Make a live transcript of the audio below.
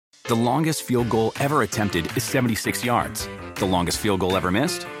The longest field goal ever attempted is 76 yards. The longest field goal ever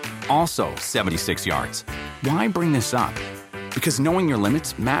missed? Also 76 yards. Why bring this up? Because knowing your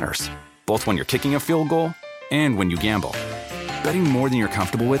limits matters, both when you're kicking a field goal and when you gamble. Betting more than you're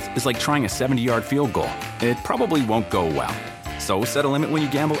comfortable with is like trying a 70-yard field goal. It probably won't go well. So set a limit when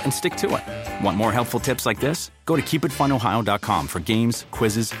you gamble and stick to it. Want more helpful tips like this? Go to keepitfunohio.com for games,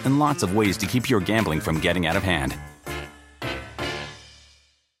 quizzes, and lots of ways to keep your gambling from getting out of hand.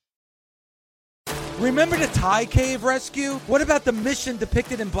 Remember the Thai cave rescue? What about the mission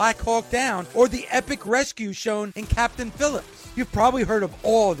depicted in Black Hawk Down or the epic rescue shown in Captain Phillips? You've probably heard of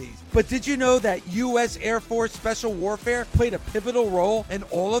all of these, but did you know that U.S. Air Force Special Warfare played a pivotal role in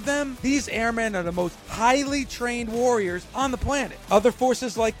all of them? These airmen are the most highly trained warriors on the planet. Other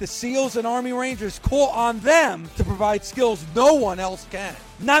forces like the SEALs and Army Rangers call on them to provide skills no one else can.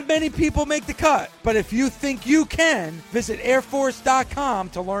 Not many people make the cut, but if you think you can, visit airforce.com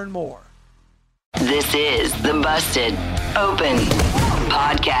to learn more. This is the Busted Open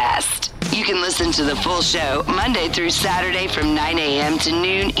Podcast. You can listen to the full show Monday through Saturday from 9 a.m. to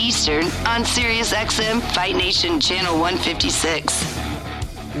noon Eastern on SiriusXM Fight Nation Channel 156.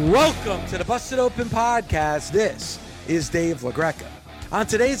 Welcome to the Busted Open Podcast. This is Dave LaGreca. On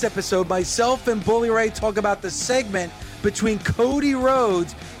today's episode, myself and Bully Ray talk about the segment between Cody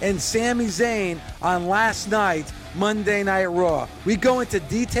Rhodes and Sami Zayn on last night's Monday Night Raw. We go into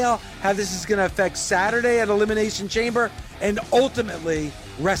detail how this is going to affect Saturday at Elimination Chamber and ultimately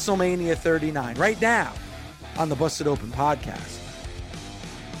WrestleMania 39 right now on the Busted Open Podcast.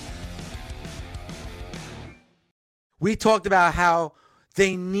 We talked about how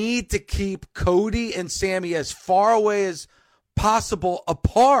they need to keep Cody and Sami as far away as possible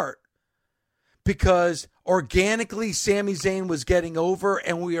apart because organically Sami Zayn was getting over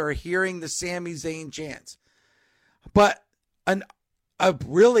and we are hearing the Sami Zayn chants. But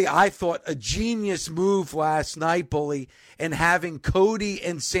I thought a genius move last night, Bully, in having Cody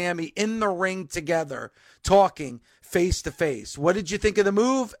and Sami in the ring together, talking face to face. What did you think of the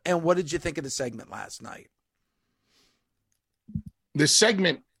move, and what did you think of the segment last night? The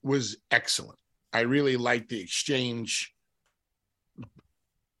segment was excellent. I really liked the exchange.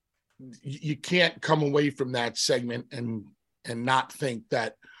 You can't come away from that segment and not think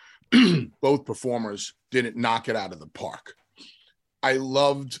that both performers didn't knock it out of the park. I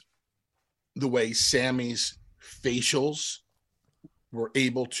loved the way Sami's facials were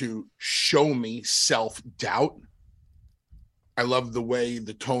able to show me self-doubt. I loved the way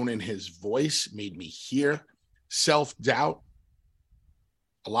the tone in his voice made me hear self-doubt.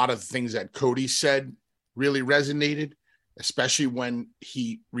 A lot of the things that Cody said really resonated, especially when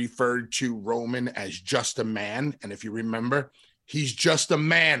he referred to Roman as just a man. And if you remember, he's just a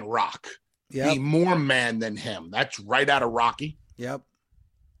man, Rock. Yep. Be more man than him. That's right out of Rocky. Yep.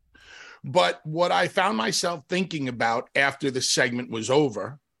 But what I found myself thinking about after the segment was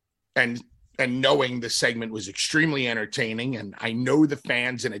over and knowing the segment was extremely entertaining, and I know the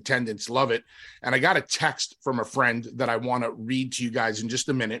fans in attendance love it. And I got a text from a friend that I want to read to you guys in just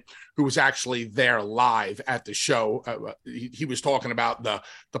a minute, who was actually there live at the show. He was talking about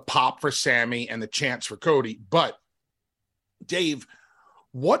the pop for Sami and the chants for Cody. But Dave,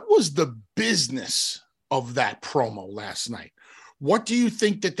 what was the business of that promo last night? What do you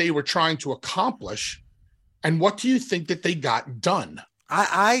think that they were trying to accomplish? And what do you think that they got done?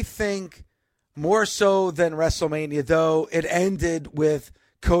 I think more so than WrestleMania, though, it ended with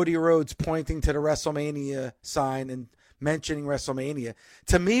Cody Rhodes pointing to the WrestleMania sign and mentioning WrestleMania.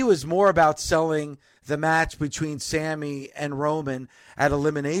 To me, it was more about selling the match between Sami and Roman at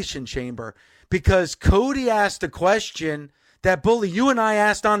Elimination Chamber, because Cody asked a question that, Bully, you and I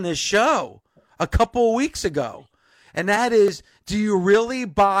asked on this show a couple of weeks ago. And that is, do you really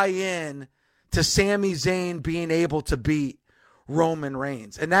buy in to Sami Zayn being able to beat Roman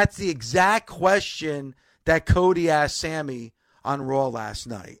Reigns? And that's the exact question that Cody asked Sami on Raw last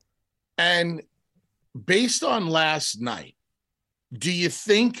night. And based on last night, do you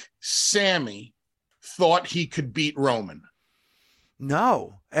think Sami thought he could beat Roman?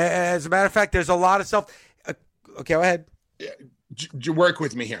 No. As a matter of fact, there's a lot of stuff. Okay, go ahead. Work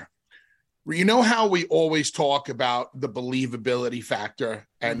with me here. You know how we always talk about the believability factor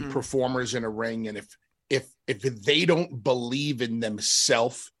and performers in a ring, and if they don't believe in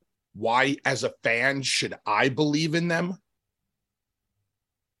themselves, why, as a fan, should I believe in them?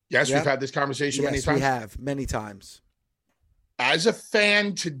 Yes, Yep. we've had this conversation many Yes, times. we have many times. As a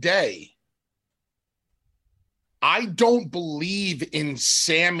fan today, I don't believe in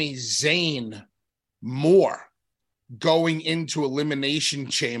Sami Zayn more going into Elimination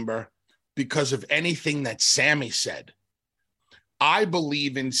Chamber because of anything that Sami said. I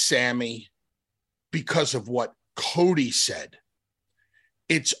believe in Sammy because of what Cody said.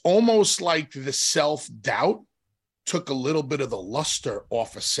 It's almost like the self-doubt took a little bit of the luster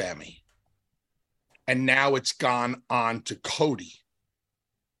off of Sammy. And now it's gone on to Cody.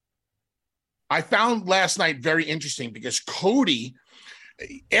 I found last night very interesting because Cody,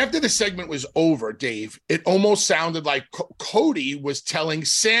 after the segment was over, Dave, it almost sounded like Cody was telling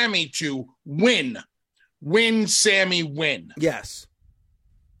Sammy to win. Win, Sammy, win. Yes.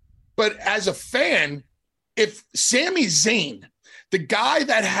 But as a fan, if Sami Zayn, the guy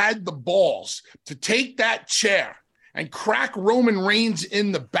that had the balls to take that chair and crack Roman Reigns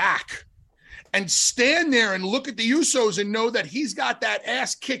in the back and stand there and look at the Usos and know that he's got that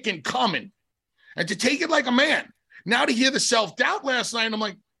ass kicking coming and to take it like a man. Now to hear the self-doubt last night, I'm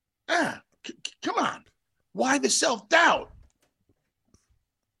like, come on. Why the self-doubt?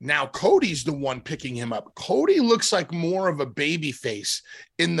 Now Cody's the one picking him up. Cody looks like more of a baby face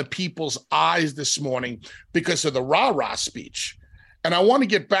in the people's eyes this morning because of the rah-rah speech. And I want to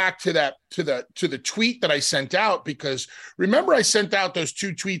get back to that, to the tweet that I sent out, because remember I sent out those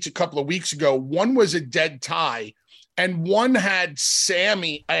two tweets a couple of weeks ago. One was a dead tie and one had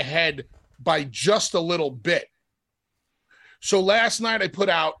Sammy ahead by just a little bit. So last night I put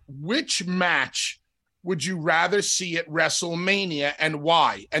out, which match would you rather see at WrestleMania and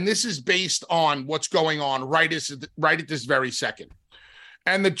why? And this is based on what's going on right at this very second.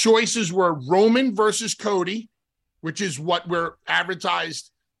 And the choices were Roman versus Cody, which is what we're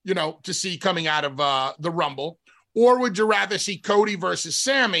advertised, to see coming out of the Rumble. Or would you rather see Cody versus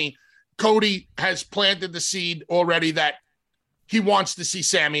Sammy? Cody has planted the seed already that he wants to see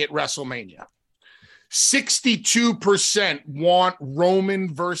Sammy at WrestleMania. 62% want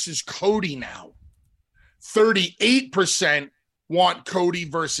Roman versus Cody now. 38% want Cody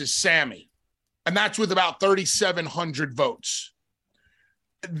versus Sammy. And that's with about 3,700 votes.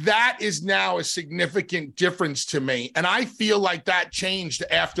 That is now a significant difference to me. And I feel like that changed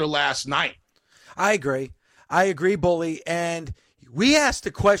after last night. I agree, Bully. And we asked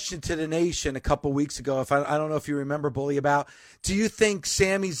a question to the nation a couple weeks ago. I don't know if you remember, Bully, about, do you think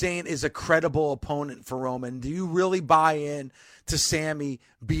Sami Zayn is a credible opponent for Roman? Do you really buy in to Sammy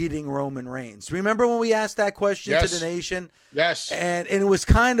beating Roman Reigns? Remember when we asked that question to the nation? Yes. And it was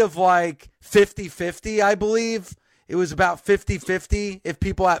kind of like 50-50, I believe. It was about 50-50 if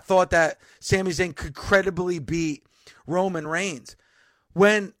people had thought that Sami Zayn could credibly beat Roman Reigns.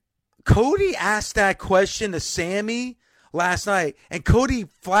 When Cody asked that question to Sammy last night, and Cody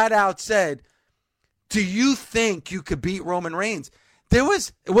flat out said, do you think you could beat Roman Reigns?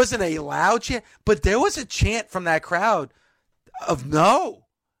 It wasn't a loud chant, but there was a chant from that crowd of no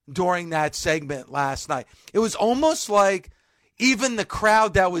during that segment last night. It was almost like even the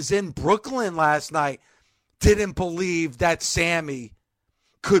crowd that was in Brooklyn last night didn't believe that Sammy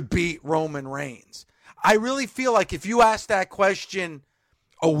could beat Roman Reigns. I really feel like if you asked that question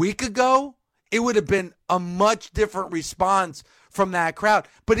a week ago, it would have been a much different response from that crowd.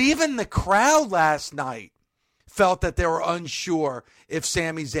 But even the crowd last night felt that they were unsure if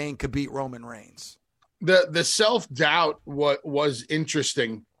Sami Zayn could beat Roman Reigns. The self-doubt was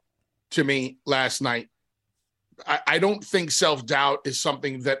interesting to me last night. I don't think self-doubt is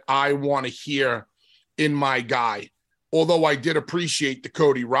something that I want to hear in my guy, although I did appreciate the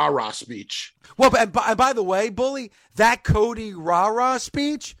Cody rah-rah speech. Well, and by the way, Bully, that Cody rah-rah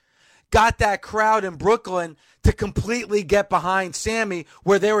speech got that crowd in Brooklyn to completely get behind Sammy,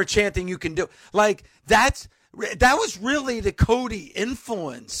 where they were chanting, you can do. Like, that was really the Cody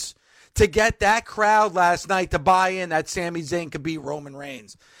influence to get that crowd last night to buy in that Sami Zayn could beat Roman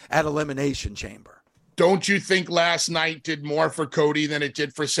Reigns at Elimination Chamber. Don't you think last night did more for Cody than it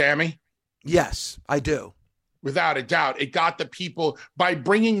did for Sammy? Yes, I do. Without a doubt. It got the people, by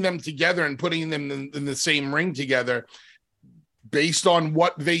bringing them together and putting them in the same ring together, based on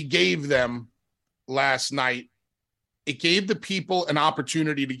what they gave them last night, it gave the people an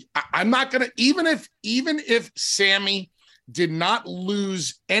opportunity to, I'm not going to, even if Sammy did not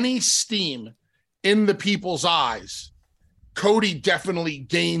lose any steam in the people's eyes, Cody definitely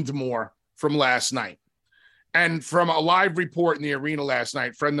gained more from last night. And from a live report in the arena last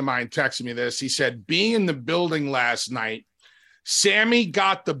night, a friend of mine texted me this. He said, being in the building last night, Sammy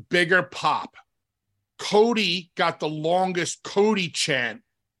got the bigger pop. Cody got the longest Cody chant,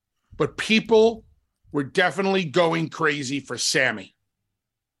 but people were definitely going crazy for Sammy.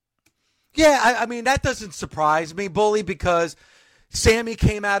 Yeah, I mean, that doesn't surprise me, Bully, because Sammy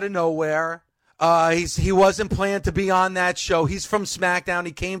came out of nowhere. He wasn't planned to be on that show. He's from SmackDown.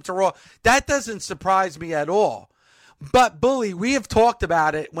 He came to Raw. That doesn't surprise me at all. But, Bully, we have talked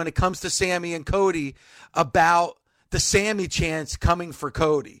about it when it comes to Sammy and Cody about the Sammy chants coming for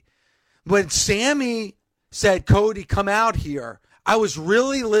Cody. When Sammy said, Cody, come out here, I was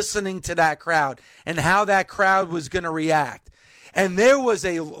really listening to that crowd and how that crowd was going to react. And there was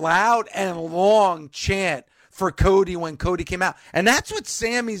a loud and long chant for Cody when Cody came out. And that's what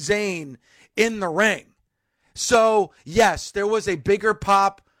Sami Zayn in the ring. So, yes, there was a bigger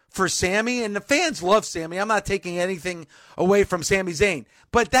pop for Sammy, and the fans love Sammy. I'm not taking anything away from Sami Zayn.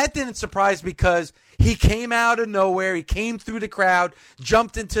 But that didn't surprise me because he came out of nowhere. He came through the crowd,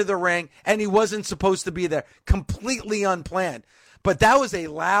 jumped into the ring, and he wasn't supposed to be there. Completely unplanned. But that was a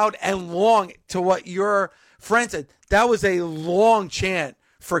loud and long, to what your friend said, that was a long chant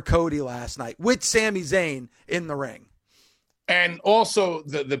for Cody last night with Sami Zayn in the ring. And also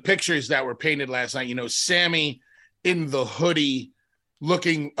the pictures that were painted last night, Sammy in the hoodie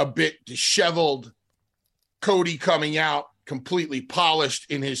looking a bit disheveled, Cody coming out completely polished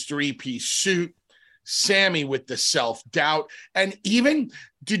in his three-piece suit, Sammy with the self-doubt. And even,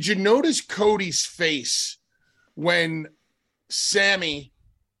 did you notice Cody's face when Sammy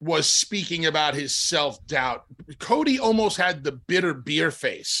was speaking about his self-doubt? Cody almost had the bitter beer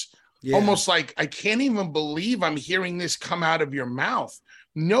face. Yeah. Almost like, I can't even believe I'm hearing this come out of your mouth.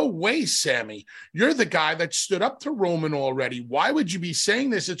 No way, Sammy. You're the guy that stood up to Roman already. Why would you be saying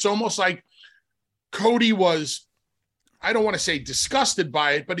this? It's almost like Cody was, I don't want to say disgusted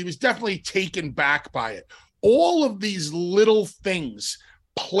by it, but he was definitely taken back by it. All of these little things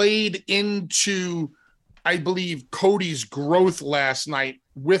played into, I believe, Cody's growth last night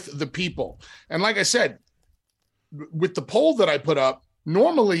with the people. And like I said, with the poll that I put up,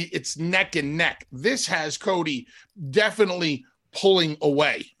 normally it's neck and neck. This has Cody definitely pulling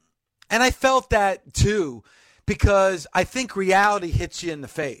away. And I felt that too, because I think reality hits you in the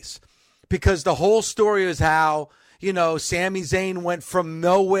face. Because the whole story is how, Sami Zayn went from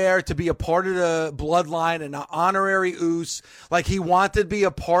nowhere to be a part of the bloodline and an honorary Uso. Like, he wanted to be a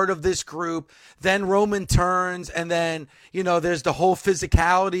part of this group. Then Roman turns, and then, there's the whole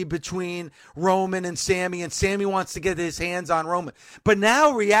physicality between Roman and Sami wants to get his hands on Roman. But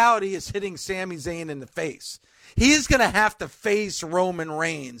now reality is hitting Sami Zayn in the face. He is going to have to face Roman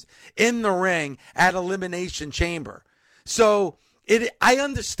Reigns in the ring at Elimination Chamber. So I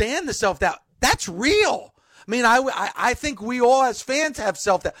understand the self-doubt. That's real. I mean, I think we all as fans have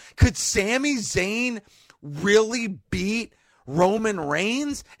self-doubt. Could Sami Zayn really beat Roman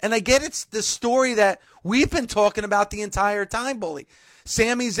Reigns? And I get it's the story that we've been talking about the entire time, Bully.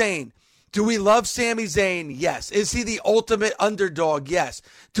 Sami Zayn. Do we love Sami Zayn? Yes. Is he the ultimate underdog? Yes.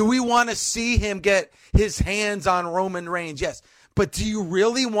 Do we want to see him get his hands on Roman Reigns? Yes. But do you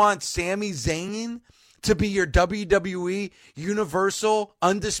really want Sami Zayn to be your WWE Universal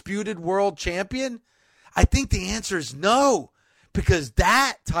Undisputed World Champion? I think the answer is no, because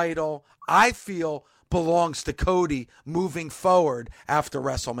that title, I feel, belongs to Cody moving forward after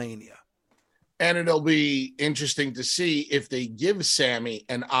WrestleMania. And it'll be interesting to see if they give Sammy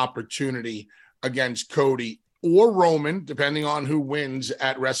an opportunity against Cody or Roman, depending on who wins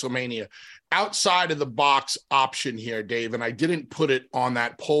at WrestleMania. Outside of the box option here, Dave, and I didn't put it on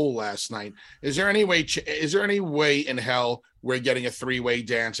that poll last night. Is there any way in hell we're getting a three-way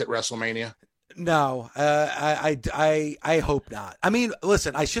dance at WrestleMania? No, I hope not. I mean,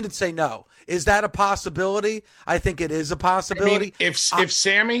 listen, I shouldn't say no. Is that a possibility? I think it is a possibility. I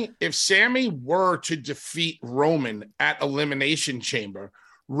mean, if Sammy were to defeat Roman at Elimination Chamber,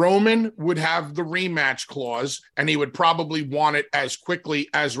 Roman would have the rematch clause, and he would probably want it as quickly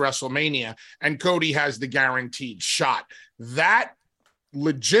as WrestleMania, and Cody has the guaranteed shot. That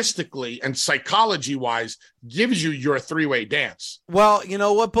logistically and psychology-wise gives you your three-way dance. Well, you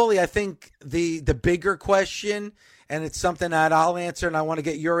know what, Bully? I think the bigger question, and it's something that I'll answer, and I want to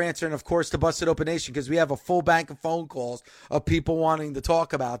get your answer, and of course the Busted Open Nation, because we have a full bank of phone calls of people wanting to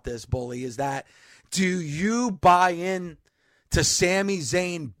talk about this, Bully, is that, do you buy in to Sami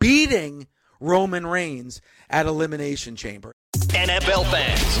Zayn beating Roman Reigns at Elimination Chamber? NFL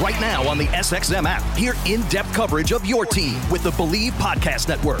fans, right now on the SXM app, hear in-depth coverage of your team with the Believe Podcast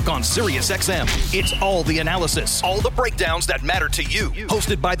Network on SiriusXM. It's all the analysis, all the breakdowns that matter to you.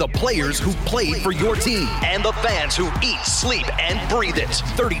 Hosted by the players who played for your team and the fans who eat, sleep, and breathe it.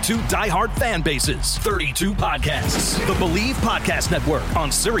 32 diehard fan bases, 32 podcasts. The Believe Podcast Network on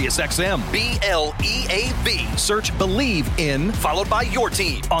SiriusXM. BLEAV. Search Believe in, followed by your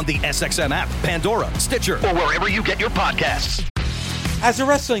team on the SXM app, Pandora, Stitcher, or wherever you get your podcasts. As a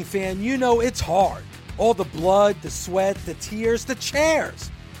wrestling fan, you know it's hard. All the blood, the sweat, the tears, the chairs.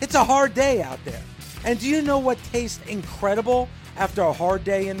 It's a hard day out there. And do you know what tastes incredible after a hard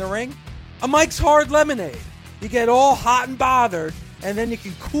day in the ring? A Mike's Hard Lemonade. You get all hot and bothered, and then you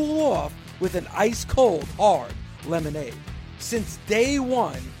can cool off with an ice-cold, hard, lemonade. Since day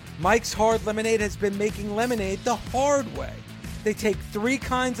one, Mike's Hard Lemonade has been making lemonade the hard way. They take 3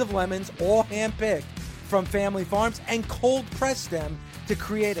 kinds of lemons, all hand-picked from family farms, and cold press them to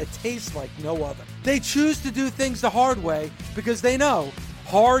create a taste like no other. They choose to do things the hard way because they know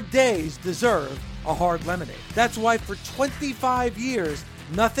hard days deserve a hard lemonade. That's why for 25 years,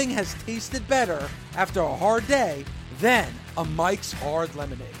 nothing has tasted better after a hard day than a Mike's Hard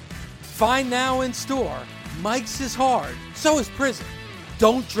Lemonade. Find now in store. Mike's is hard, so is prison.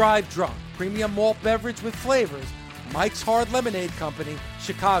 Don't drive drunk. Premium malt beverage with flavors. Mike's Hard Lemonade Company,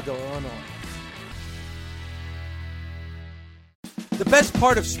 Chicago, Illinois. The best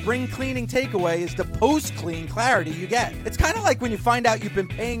part of spring cleaning takeaway is the post-clean clarity you get. It's kind of like when you find out you've been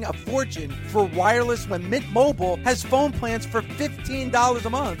paying a fortune for wireless when Mint Mobile has phone plans for $15 a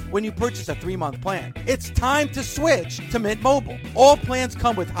month when you purchase a 3-month plan. It's time to switch to Mint Mobile. All plans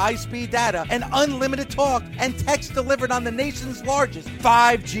come with high-speed data and unlimited talk and text delivered on the nation's largest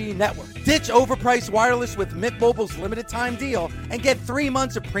 5G network. Ditch overpriced wireless with Mint Mobile's limited time deal and get 3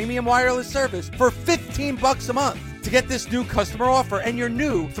 months of premium wireless service for $15 a month. To get this new customer offer and your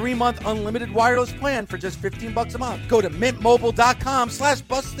new 3-month unlimited wireless plan for just $15 a month, go to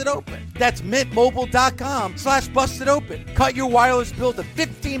mintmobile.com/bustedopen. That's mintmobile.com/bustedopen. Cut your wireless bill to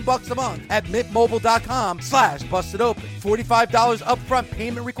 $15 a month at mintmobile.com/bustedopen. $45 upfront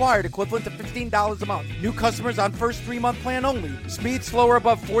payment required, equivalent to $15 a month. New customers on first 3-month plan only. Speed slower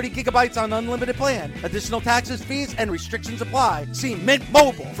above 40 gigabytes on unlimited plan. Additional taxes, fees, and restrictions apply. See Mint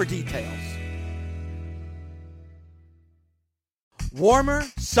Mobile for details. Warmer,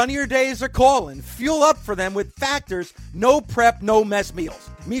 sunnier days are calling. Fuel up for them with Factor's no prep, no mess meals.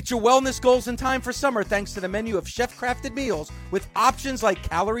 Meet your wellness goals in time for summer thanks to the menu of chef-crafted meals with options like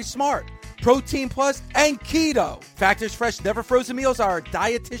Calorie Smart, Protein Plus, and Keto. Factor's fresh, never frozen meals are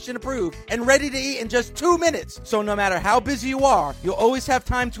dietitian approved and ready to eat in just 2 minutes. So no matter how busy you are, you'll always have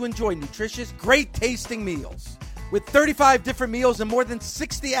time to enjoy nutritious, great tasting meals. With 35 different meals and more than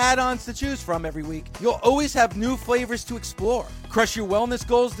 60 add-ons to choose from every week, you'll always have new flavors to explore. Crush your wellness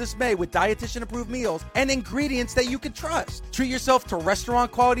goals this May with dietitian-approved meals and ingredients that you can trust. Treat yourself to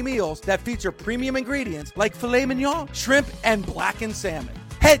restaurant-quality meals that feature premium ingredients like filet mignon, shrimp, and blackened salmon.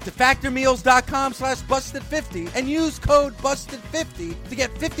 Head to factormeals.com/busted50 and use code BUSTED50 to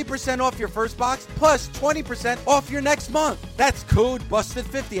get 50% off your first box plus 20% off your next month. That's code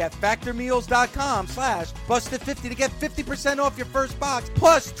BUSTED50 at factormeals.com/busted50 to get 50% off your first box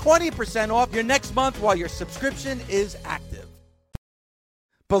plus 20% off your next month while your subscription is active.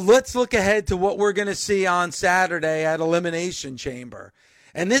 But let's look ahead to what we're going to see on Saturday at Elimination Chamber.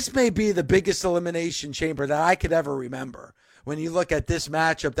 And this may be the biggest Elimination Chamber that I could ever remember. When you look at this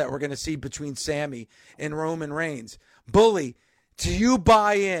matchup that we're going to see between Sami and Roman Reigns. Bully, do you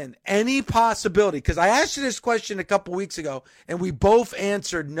buy in any possibility? Because I asked you this question a couple weeks ago, and we both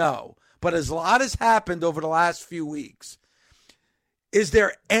answered no. But as a lot has happened over the last few weeks, is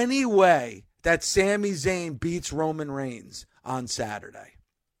there any way that Sami Zayn beats Roman Reigns on Saturday?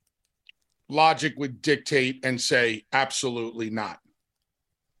 Logic would dictate and say absolutely not.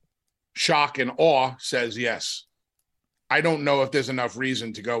 Shock and awe says yes. I don't know if there's enough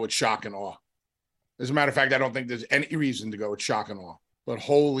reason to go with shock and awe. As a matter of fact, I don't think there's any reason to go with shock and awe. But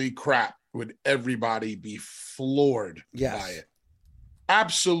holy crap, would everybody be floored by it?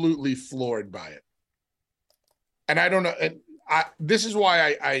 Absolutely floored by it. And I don't know. This is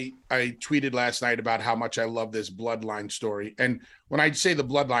why I tweeted last night about how much I love this bloodline story. And when I say the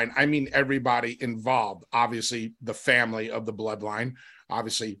bloodline, I mean everybody involved. Obviously, the family of the bloodline.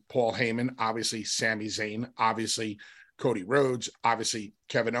 Obviously, Paul Heyman. Obviously, Sami Zayn. Obviously, Cody Rhodes, obviously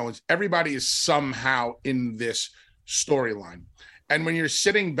Kevin Owens. Everybody is somehow in this storyline. And when you're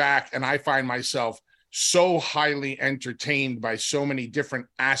sitting back, and I find myself so highly entertained by so many different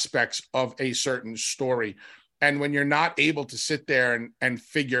aspects of a certain story. And when you're not able to sit there and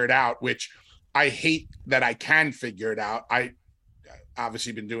figure it out, which I hate that I can figure it out. I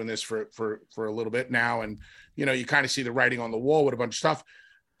obviously been doing this for a little bit now. And, you know, you kind of see the writing on the wall with a bunch of stuff.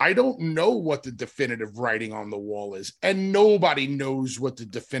 I don't know what the definitive writing on the wall is, and nobody knows what the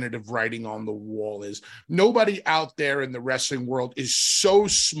definitive writing on the wall is. Nobody out there in the wrestling world is so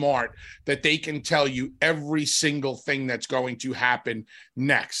smart that they can tell you every single thing that's going to happen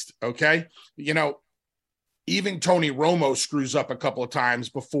next, okay? You know, even Tony Romo screws up a couple of times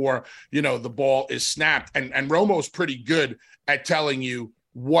before, you know, the ball is snapped, and Romo's pretty good at telling you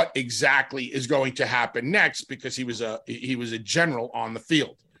what exactly is going to happen next because he was a general on the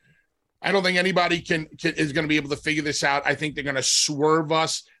field. I don't think anybody is going to be able to figure this out. I think they're going to swerve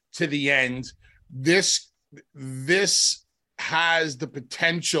us to the end. This has the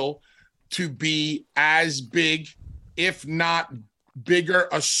potential to be as big if not bigger,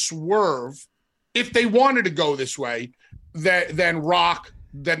 a swerve, if they wanted to go this way, than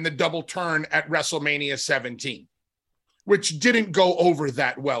the double turn at WrestleMania 17, which didn't go over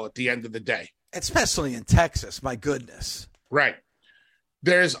that well at the end of the day. Especially in Texas, my goodness. Right.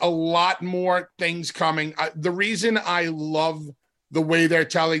 There's a lot more things coming. The reason I love the way they're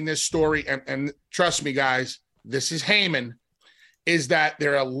telling this story, and trust me, guys, this is Heyman, is that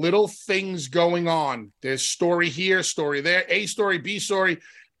there are little things going on. There's story here, story there, A story, B story,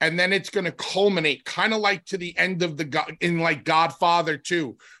 and then it's going to culminate kind of like to the end of in like Godfather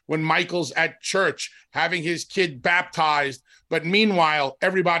 2, when Michael's at church having his kid baptized, but meanwhile,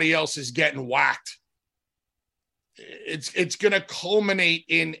 everybody else is getting whacked. It's going to culminate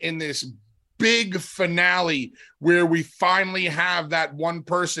in this big finale where we finally have that one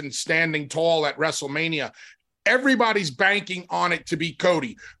person standing tall at WrestleMania. Everybody's banking on it to be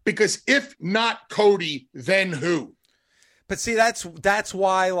Cody, because if not Cody, then who? But see, that's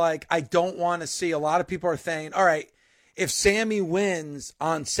why, like, I don't want to see. A lot of people are saying, all right, if Sammy wins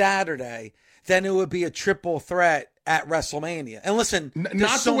on Saturday, then it would be a triple threat at WrestleMania. And listen,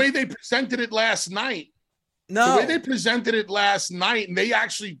 not the way they presented it last night. No, the way they presented it last night, and they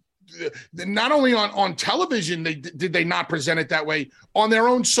actually, not only on television did they not present it that way, on their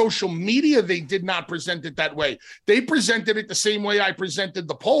own social media they did not present it that way. They presented it the same way I presented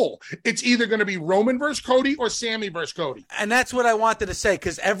the poll. It's either going to be Roman versus Cody or Sammy versus Cody. And that's what I wanted to say,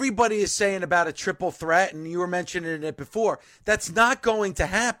 because everybody is saying about a triple threat, and you were mentioning it before. That's not going to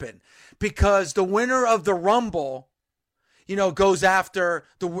happen, because the winner of the Rumble, goes after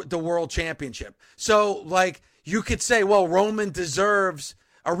the world championship. So, like, you could say, well, Roman deserves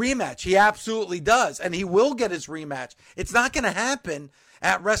a rematch. He absolutely does, and he will get his rematch. It's not going to happen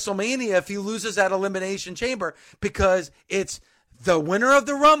at WrestleMania if he loses at Elimination Chamber, because it's the winner of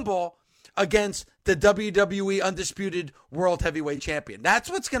the Rumble against the WWE Undisputed World Heavyweight Champion. That's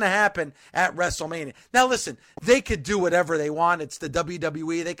what's going to happen at WrestleMania. Now, listen, they could do whatever they want. It's the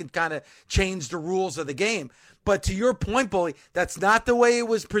WWE. They can kind of change the rules of the game. But to your point, Bully, that's not the way it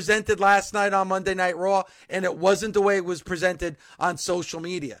was presented last night on Monday Night Raw, and it wasn't the way it was presented on social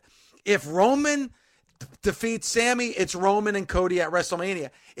media. If Roman defeats Sammy, it's Roman and Cody at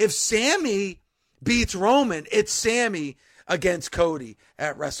WrestleMania. If Sammy beats Roman, it's Sammy against Cody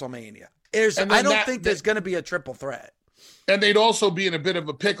at WrestleMania. I don't think there's going to be a triple threat. And they'd also be in a bit of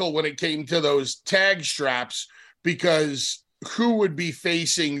a pickle when it came to those tag straps, because who would be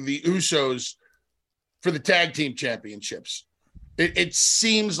facing the Usos for the tag team championships? It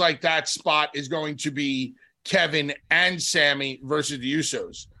seems like that spot is going to be Kevin and Sammy versus the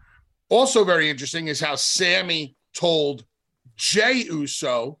Usos. Also very interesting is how Sammy told Jey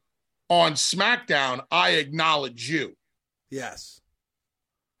Uso on SmackDown, I acknowledge you. Yes.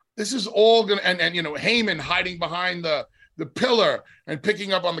 This is all going to, and Heyman hiding behind the pillar and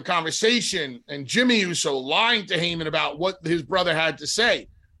picking up on the conversation, and Jimmy Uso lying to Heyman about what his brother had to say.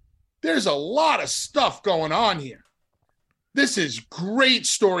 There's a lot of stuff going on here. This is great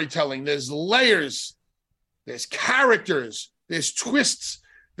storytelling. There's layers, there's characters, there's twists,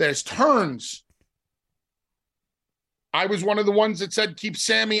 there's turns. I was one of the ones that said keep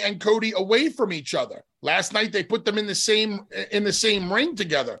Sammy and Cody away from each other. Last night they put them in the same ring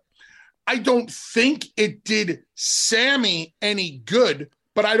together. I don't think it did Sammy any good,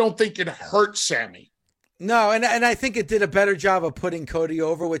 but I don't think it hurt Sammy. No, and I think it did a better job of putting Cody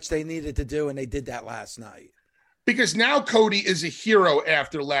over, which they needed to do, and they did that last night. Because now Cody is a hero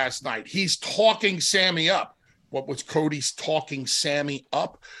after last night. He's talking Sammy up. What was Cody's talking Sammy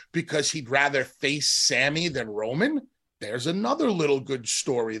up? Because he'd rather face Sammy than Roman? There's another little good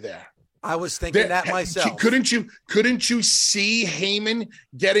story there. I was thinking that myself. Couldn't you see Heyman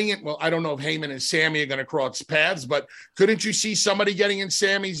getting it? Well, I don't know if Heyman and Sammy are going to cross paths, but couldn't you see somebody getting in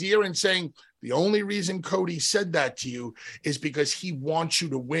Sammy's ear and saying, the only reason Cody said that to you is because he wants you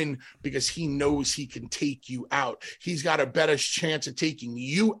to win, because he knows he can take you out. He's got a better chance of taking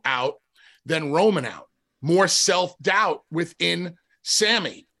you out than Roman out. More self-doubt within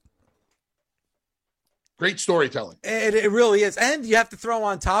Sammy. Great storytelling. It really is. And you have to throw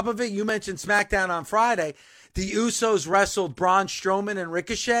on top of it, you mentioned SmackDown on Friday. The Usos wrestled Braun Strowman and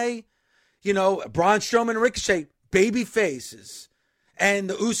Ricochet. Braun Strowman and Ricochet, baby faces. And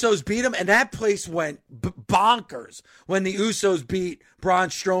the Usos beat them, and that place went bonkers when the Usos beat Braun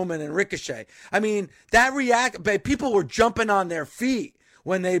Strowman and Ricochet. I mean, people were jumping on their feet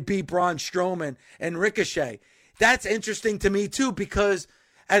when they beat Braun Strowman and Ricochet. That's interesting to me, too, because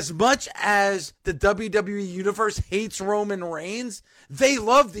as much as the WWE Universe hates Roman Reigns, they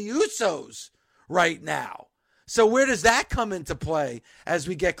love the Usos right now. So where does that come into play as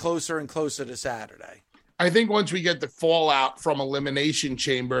we get closer and closer to Saturday? I think once we get the fallout from Elimination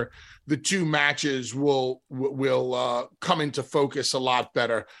Chamber, the two matches will come into focus a lot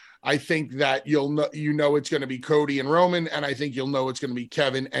better. I think that you'll know it's going to be Cody and Roman, and I think you'll know it's going to be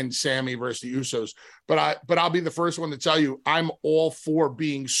Kevin and Sami versus the Usos. But I'll be the first one to tell you I'm all for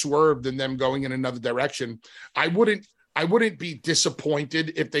being swerved and them going in another direction. I wouldn't be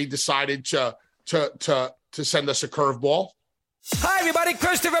disappointed if they decided to send us a curveball. Hi, everybody.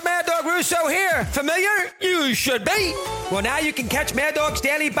 Christopher Mad Dog Russo here. Familiar? You should be. Well, now you can catch Mad Dog's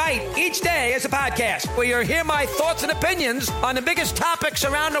Daily Bite each day as a podcast, where you'll hear my thoughts and opinions on the biggest topics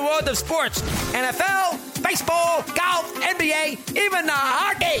around the world of sports. NFL, baseball, golf, NBA, even the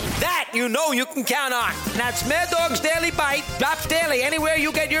hockey. That you know you can count on. That's Mad Dog's Daily Bite. Drops daily anywhere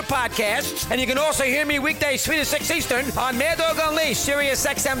you get your podcasts. And you can also hear me weekdays 3 to 6 Eastern on Mad Dog Unleashed, Sirius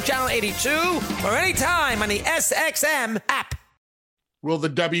XM Channel 82, or anytime on the SXM app. Will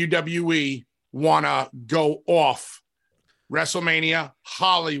the WWE want to go off WrestleMania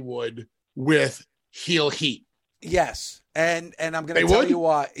Hollywood with heel heat? Yes. And I'm going to tell you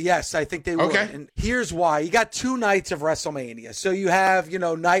why. Yes, I think they would. Okay. And here's why. You got 2 nights of WrestleMania. So you have,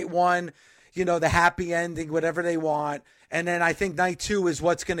 night 1, the happy ending, whatever they want. And then I think night 2 is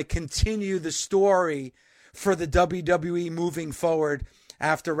what's going to continue the story for the WWE moving forward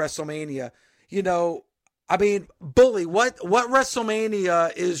after WrestleMania. Bully, what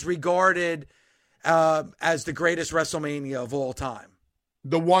WrestleMania is regarded as the greatest WrestleMania of all time?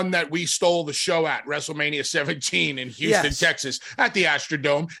 The one that we stole the show at, WrestleMania 17 in Houston, Texas, at the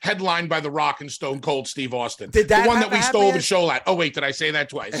Astrodome, headlined by The Rock and Stone Cold Steve Austin. Did that the one that we stole the show at. Oh, wait, did I say that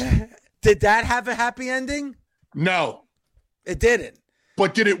twice? Did that have a happy ending? No. It didn't.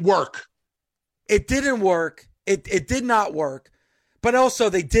 But did it work? It didn't work. It did not work. But also,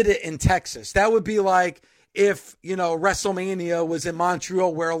 they did it in Texas. That would be like if, WrestleMania was in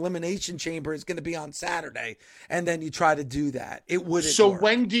Montreal, where Elimination Chamber is going to be on Saturday, and then you try to do that. It wouldn't work.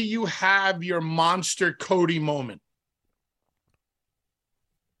 When do you have your monster Cody moment?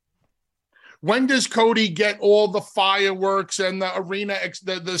 When does Cody get all the fireworks and the arena,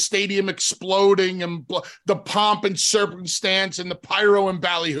 the stadium exploding and the pomp and circumstance and the pyro and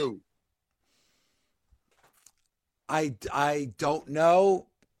ballyhoo? I don't know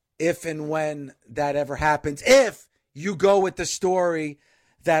if and when that ever happens, if you go with the story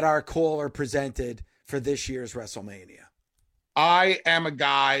that our caller presented for this year's WrestleMania. I am a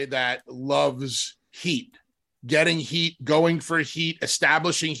guy that loves heat, getting heat, going for heat,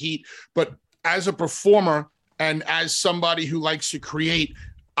 establishing heat. But as a performer and as somebody who likes to create,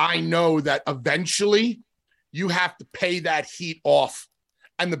 I know that eventually you have to pay that heat off,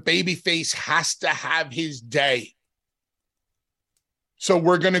 and the babyface has to have his day. So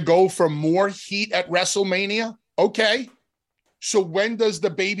we're going to go for more heat at WrestleMania? Okay. So when does the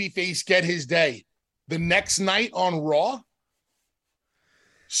babyface get his day? The next night on Raw?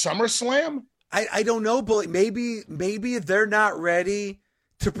 SummerSlam? I don't know, but maybe they're not ready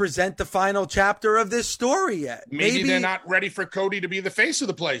to present the final chapter of this story yet. Maybe they're not ready for Cody to be the face of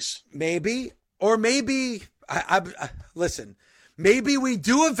the place. Maybe. Or maybe, listen, maybe we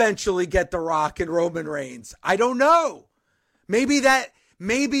do eventually get The Rock and Roman Reigns. I don't know. Maybe that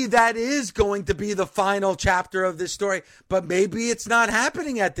is going to be the final chapter of this story, but maybe it's not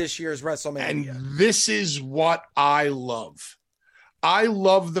happening at this year's WrestleMania. And this is what I love. I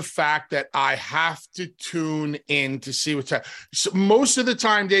love the fact that I have to tune in to see what's happening. So most of the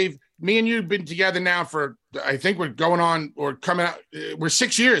time, Dave, me and you have been together now for, I think we're going on or coming out, we're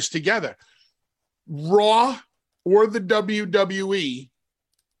 6 years together. Raw or the WWE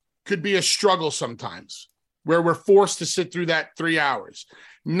could be a struggle sometimes, where we're forced to sit through that 3 hours.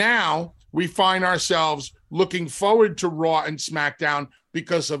 Now we find ourselves looking forward to Raw and SmackDown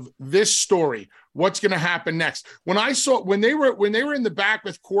because of this story. What's going to happen next? When they were in the back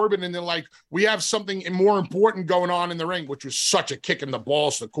with Corbin and they're like, we have something more important going on in the ring, which was such a kick in the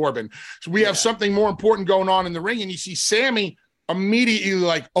balls to Corbin. So we have something more important going on in the ring. And you see Sami immediately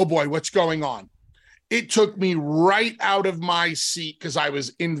like, oh boy, what's going on? It took me right out of my seat because I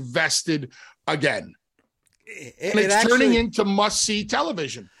was invested again. It's turning into must-see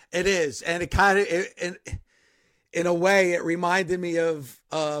television. It is, and it kind of, in a way, it reminded me of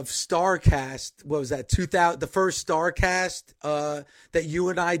StarCast. What was that? 2000, the first StarCast that you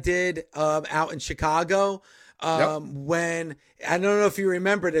and I did out in Chicago. When I don't know if you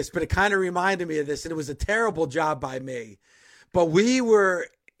remember this, but it kind of reminded me of this, and it was a terrible job by me. But we were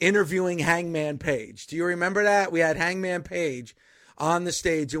interviewing Hangman Page. Do you remember that? We had Hangman Page on the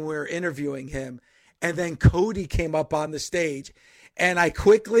stage, and we were interviewing him. And then Cody came up on the stage, And I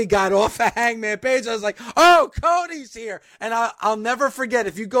quickly got off of Hangman Page. I was like, oh, Cody's here. And I'll never forget,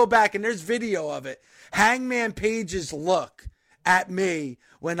 if you go back and there's video of it, Hangman Page's look at me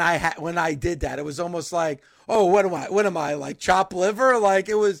when I did that. It was almost like, oh, what am I like chopped liver? Like,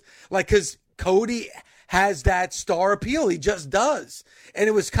 it was like, because Cody has that star appeal. He just does. And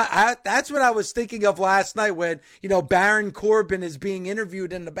it was that's what I was thinking of last night when, Baron Corbin is being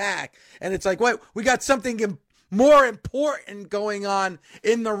interviewed in the back. And it's like, wait, we got something more important going on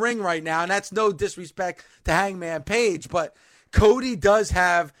in the ring right now. And that's no disrespect to Hangman Page, but Cody does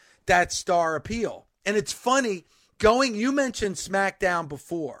have that star appeal. And it's funny, you mentioned SmackDown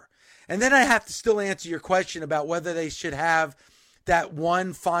before. And then I have to still answer your question about whether they should have that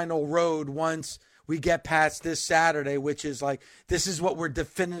one final road once we get past this Saturday, which is like, this is what we're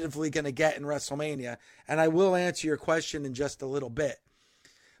definitively going to get in WrestleMania. And I will answer your question in just a little bit.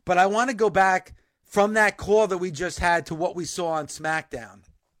 But I want to go back from that call that we just had to what we saw on SmackDown.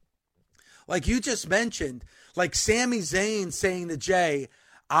 Like you just mentioned, like Sami Zayn saying to Jay,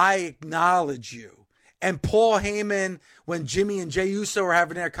 I acknowledge you. And Paul Heyman, when Jimmy and Jey Uso are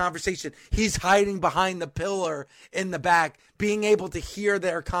having their conversation, he's hiding behind the pillar in the back, being able to hear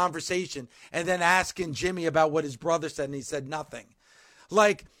their conversation and then asking Jimmy about what his brother said, and he said nothing.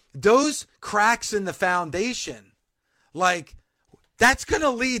 Like, those cracks in the foundation, like, that's going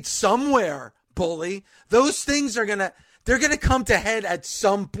to lead somewhere, Bully. Those things they're going to come to head at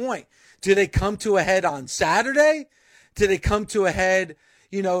some point. Do they come to a head on Saturday? Do they come to a head,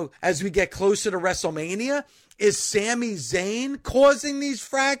 as we get closer to WrestleMania? Is Sami Zayn causing these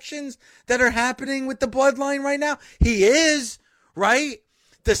fractions that are happening with the bloodline right now? He is, right?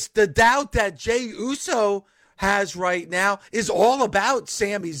 The doubt that Jey Uso has right now is all about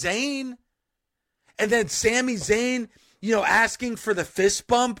Sami Zayn. And then Sami Zayn, asking for the fist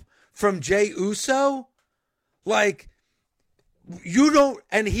bump from Jey Uso. Like,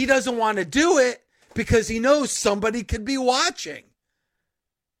 and he doesn't want to do it because he knows somebody could be watching.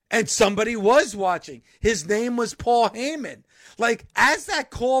 And somebody was watching. His name was Paul Heyman. Like, as that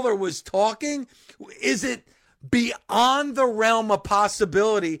caller was talking, is it beyond the realm of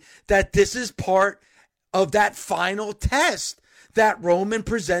possibility that this is part of that final test that Roman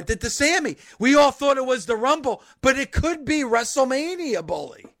presented to Sami? We all thought it was the Rumble, but it could be WrestleMania,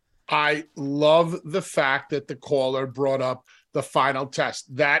 Bully. I love the fact that the caller brought up the final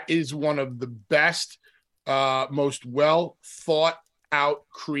test. That is one of the best, most well thought out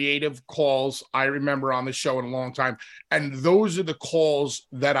creative calls I remember on the show in a long time. And those are the calls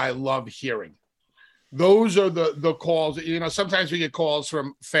that I love hearing. Those are the calls, sometimes we get calls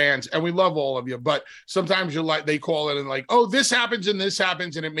from fans and we love all of you, but sometimes they call it and like, oh, this happens and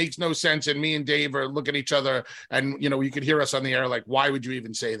it makes no sense. And me and Dave are looking at each other and, you could hear us on the air. Like, why would you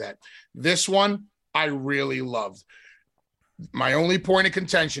even say that? This one I really loved. My only point of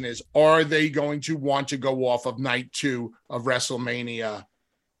contention is, are they going to want to go off of night 2 of WrestleMania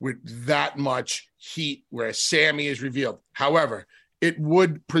with that much heat where Sami is revealed? However, it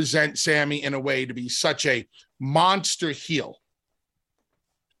would present Sami in a way to be such a monster heel.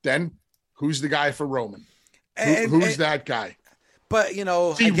 Then who's the guy for Roman? Who's that guy? But, see,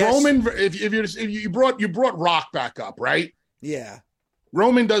 Roman, if you brought Rock back up, right? Yeah.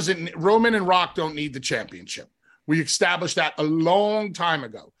 Roman and Rock don't need the championship. We established that a long time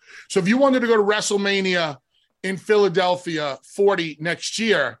ago. So if you wanted to go to WrestleMania in Philadelphia 40 next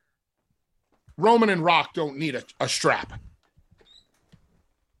year, Roman and Rock don't need a strap.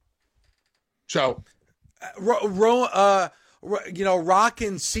 So, Rock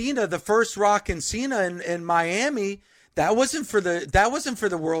and Cena, the first Rock and Cena in Miami, that wasn't for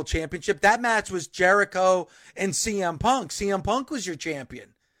the World Championship. That match was Jericho and CM Punk. CM Punk was your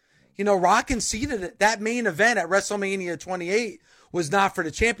champion. Rock and Cena, that main event at WrestleMania 28 was not for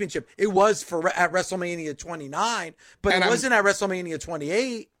the championship. It was at WrestleMania 29, but it wasn't at WrestleMania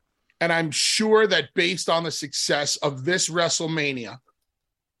 28. And I'm sure that based on the success of this WrestleMania,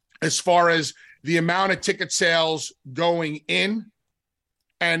 as far as the amount of ticket sales going in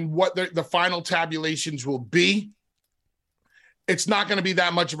and what the final tabulations will be, it's not going to be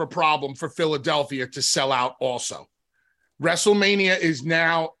that much of a problem for Philadelphia to sell out also. WrestleMania is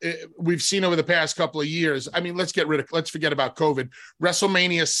now, we've seen over the past couple of years. I mean, let's forget about COVID.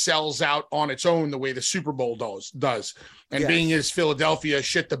 WrestleMania sells out on its own the way the Super Bowl does. And being as Philadelphia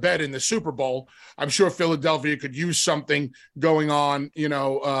shit the bed in the Super Bowl, I'm sure Philadelphia could use something going on,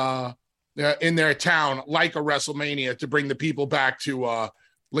 in their town, like a WrestleMania, to bring the people back to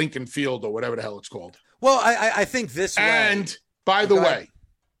Lincoln Field or whatever the hell it's called. Well, I think this way. And by the way,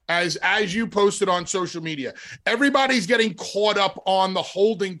 as you posted on social media, everybody's getting caught up on the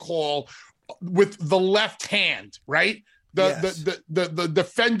holding call with the left hand, right? the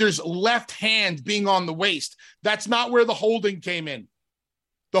defender's left hand being on the waist. That's not where the holding came in.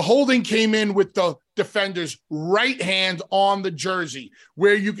 The holding came in with the defender's right hand on the jersey,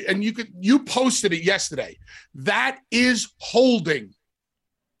 where you posted it yesterday. That is holding.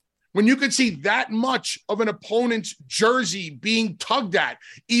 When you could see that much of an opponent's jersey being tugged at,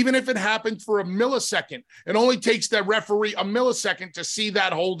 even if it happened for a millisecond, it only takes the referee a millisecond to see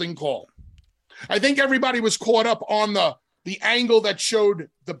that holding call. I think everybody was caught up on the angle that showed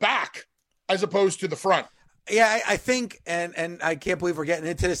the back as opposed to the front. Yeah, I think, and I can't believe we're getting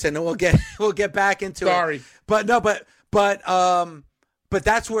into this, and then we'll get back into it. Sorry, but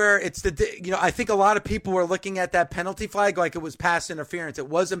that's where it's I think a lot of people were looking at that penalty flag like it was pass interference. It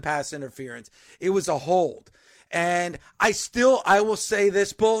wasn't pass interference. It was a hold. And I will say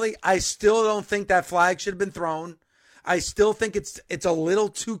this, Bully, I still don't think that flag should have been thrown. I still think it's a little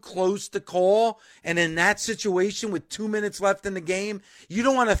too close to call. And in that situation with 2 minutes left in the game, you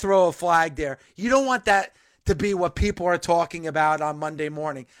don't want to throw a flag there. You don't want that to be what people are talking about on Monday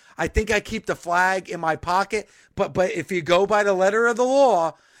morning. I think I keep the flag in my pocket, but if you go by the letter of the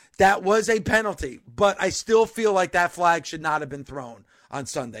law, that was a penalty. But I still feel like that flag should not have been thrown on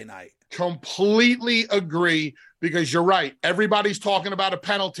Sunday night. Completely agree, because you're right. Everybody's talking about a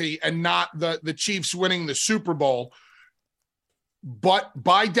penalty and not the Chiefs winning the Super Bowl. But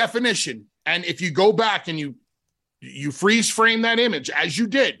by definition, and if you go back and you freeze frame that image as you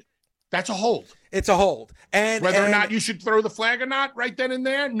did, that's a hold. It's a hold. And whether or not you should throw the flag or not right then and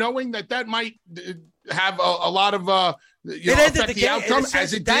there, knowing that might have a lot of affect the outcome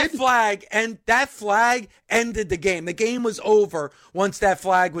as it did. That flag ended the game. The game was over once that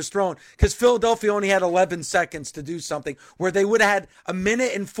flag was thrown, because Philadelphia only had 11 seconds to do something where they would have had a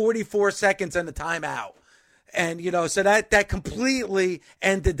minute and 44 seconds and a timeout. And, so that completely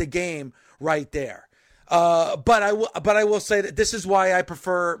ended the game right there. But I will say that this is why I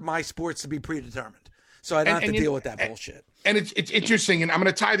prefer my sports to be predetermined, so I don't have to deal with that bullshit. And it's interesting, and I'm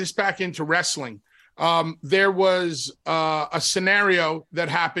going to tie this back into wrestling. There was a scenario that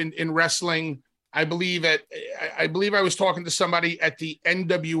happened in wrestling. I believe I was talking to somebody at the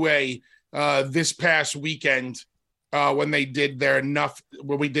NWA this past weekend when they did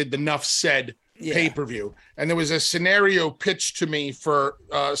we did the Nuff Said pay-per-view, and there was a scenario pitched to me for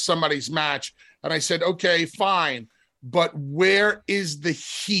somebody's match. And I said, okay, fine, but where is the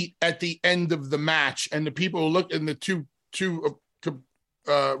heat at the end of the match? And the people who looked, and the two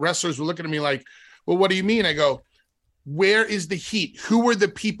wrestlers were looking at me like, well, what do you mean? I go, where is the heat? Who are the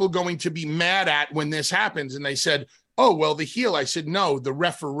people going to be mad at when this happens? And they said, oh, well, the heel. I said, no, the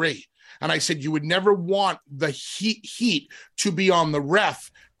referee. And I said, you would never want the heat to be on the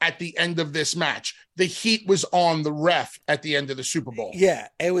ref at the end of this match. The heat was on the ref at the end of the Super Bowl. Yeah,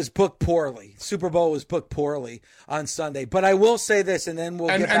 it was booked poorly. Super Bowl was booked poorly on Sunday. But I will say this, and then we'll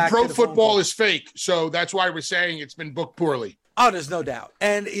get back to the pro football is fake, so that's why we're saying it's been booked poorly. Oh, there's no doubt.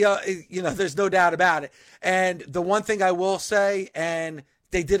 And, there's no doubt about it. And the one thing I will say, and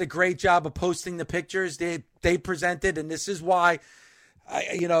they did a great job of posting the pictures they presented, and this is why,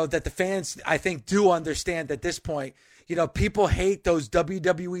 that the fans, I think, do understand at this point. People hate those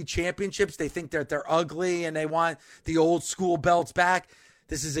WWE championships. They think that they're ugly and they want the old school belts back.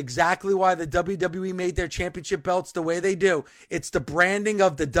 This is exactly why the WWE made their championship belts the way they do. It's the branding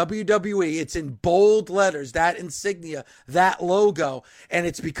of the WWE. It's in bold letters, that insignia, that logo. And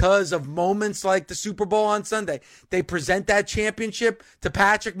it's because of moments like the Super Bowl on Sunday. They present that championship to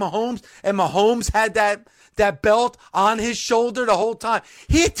Patrick Mahomes, and Mahomes had that belt on his shoulder the whole time.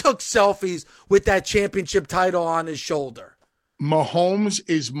 He took selfies with that championship title on his shoulder. Mahomes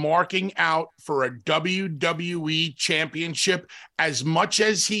is marking out for a WWE championship as much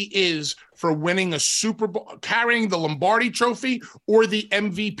as he is for winning a Super Bowl, carrying the Lombardi trophy or the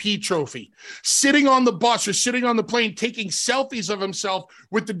MVP trophy. Sitting on the bus or sitting on the plane, taking selfies of himself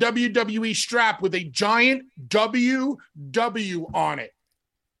with the WWE strap with a giant WW on it.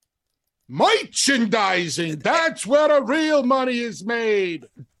 Merchandising. That's where the real money is made.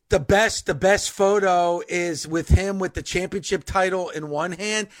 The best photo is with him with the championship title in one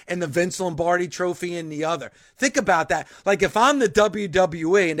hand and the Vince Lombardi trophy in the other. Think about that. Like, if I'm the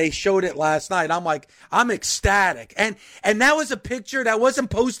WWE and they showed it last night, I'm ecstatic. And that was a picture that wasn't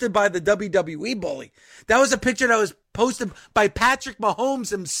posted by the WWE, Bully. That was a picture that was posted by Patrick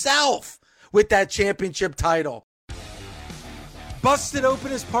Mahomes himself with that championship title. Busted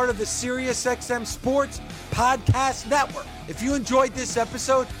Open is part of the SiriusXM Sports Podcast Network. If you enjoyed this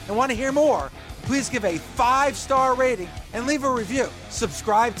episode and want to hear more, please give a 5-star rating and leave a review.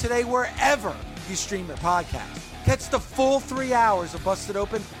 Subscribe today wherever you stream your podcast. Catch the full 3 hours of Busted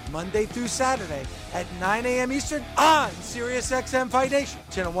Open Monday through Saturday at 9 a.m. Eastern on SiriusXM Fight Nation,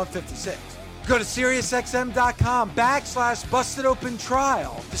 channel 156. Go to SiriusXM.com/Busted Open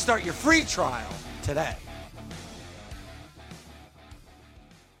Trial to start your free trial today.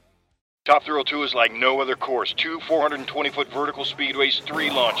 Top Thrill 2 is like no other course. 2 420-foot vertical speedways, 3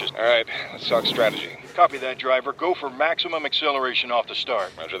 launches. All right, let's talk strategy. Copy that, driver. Go for maximum acceleration off the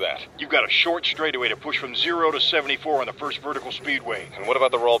start. Roger that. You've got a short straightaway to push from 0 to 74 on the first vertical speedway. And what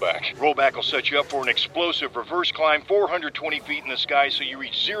about the rollback? Rollback will set you up for an explosive reverse climb 420 feet in the sky so you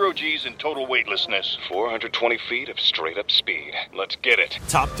reach 0 Gs in total weightlessness. 420 feet of straight-up speed. Let's get it.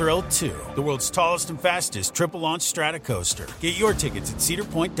 Top Thrill 2, the world's tallest and fastest triple-launch stratocoaster. Get your tickets at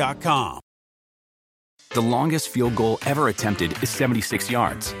cedarpoint.com. The longest field goal ever attempted is 76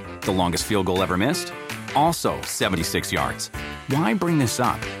 yards. The longest field goal ever missed? Also 76 yards. Why bring this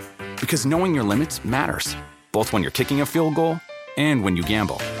up? Because knowing your limits matters, both when you're kicking a field goal and when you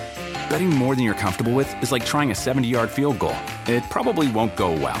gamble. Betting more than you're comfortable with is like trying a 70-yard field goal. It probably won't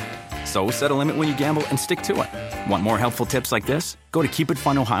go well. So set a limit when you gamble and stick to it. Want more helpful tips like this? Go to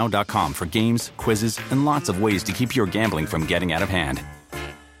keepitfunohio.com for games, quizzes, and lots of ways to keep your gambling from getting out of hand.